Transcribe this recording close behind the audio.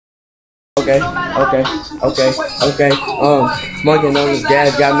Okay. Smoking on this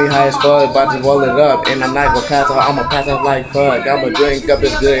gas got me high as fuck, about to roll it up, and I'm not gonna pass out, I'ma pass out like fuck. I'ma drink up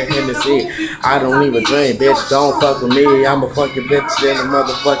this good Hennessy. I don't even drink, bitch, don't fuck with me. I'ma fuck your bitch in a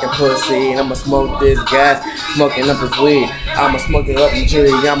motherfucking pussy. I'ma smoke this gas, smoking up this weed. I'ma smoke it up the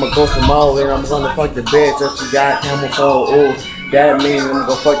tree, I'ma go some more, and I'm gonna fuck the bitch if she got camel toe, ooh. That means I'm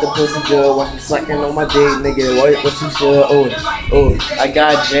gonna fuck the pussy good when she sucking on my dick, nigga. What you should, ooh. I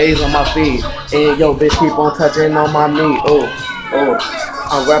got J's on my feet, and yo, bitch, keep on touching on my meat, ooh.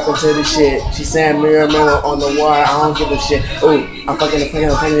 I'm rapping to this shit. She saying mirror on the wire, I don't give a shit. Ooh, I'm fucking the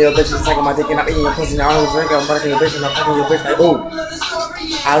fucking your bitch, she's sucking my dick and I'm eating your pussy. Now I don't drink, I'm fucking your bitch and I'm fucking your bitch. Like, ooh,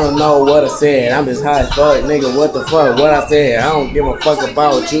 I don't know what I said. I'm just high as fuck, nigga. What the fuck? What I said? I don't give a fuck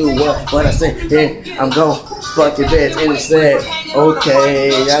about you. What I said? Yeah, I'm gon' fuck your bitch. And it said,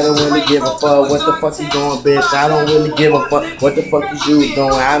 okay, I don't really give a fuck. What the fuck you doing, bitch? I don't really give a fuck. What the fuck is you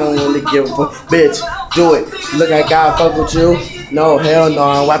doing? I don't really give a fuck, bitch. Do it. Look like I fuck with you. No, hell no,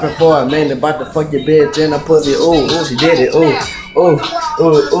 I'm wiping for a minute, about to fuck your bitch in the pussy. Ooh, she did it. Ooh,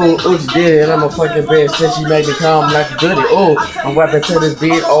 she did it. And I'm a fucking bitch since she made me come like a goodie. Ooh, I'm wiping till this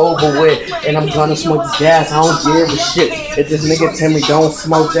beat over with, and I'm gonna smoke this gas. I don't give a shit. If this nigga tell me don't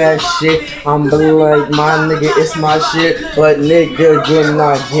smoke that shit, I'm be like, my nigga, it's my shit. But nigga, you're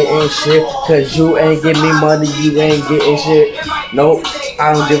not getting shit, cause you ain't give me money, you ain't getting shit. Nope,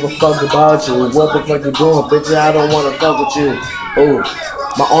 I don't give a fuck about you. What the fuck you doing, bitch? I don't wanna fuck with you. Ooh,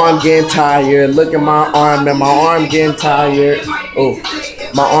 my arm getting tired. Look at my arm, man. My arm getting tired. Ooh,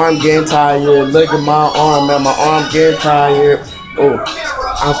 my arm getting tired. Look at my arm, man. My arm getting tired. Ooh,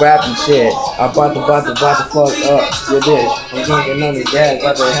 I'm rapping shit. I'm about to fuck up your bitch. I'm drinking on the gas,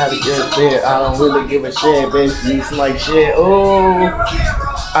 about to have a good fit. I don't really give a shit, bitch. You smell like shit. Ooh,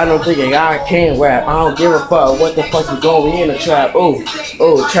 I don't think I can rap. I don't give a fuck. What the fuck you doing? We in the trap. Ooh,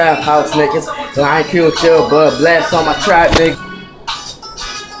 trap house niggas. I ain't killed you, but blast on my trap, nigga.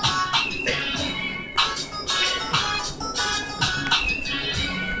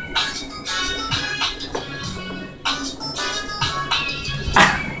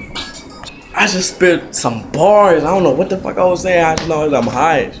 I just spit some bars. I don't know what the fuck I was saying. I just know I'm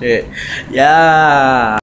high and shit. Yeah.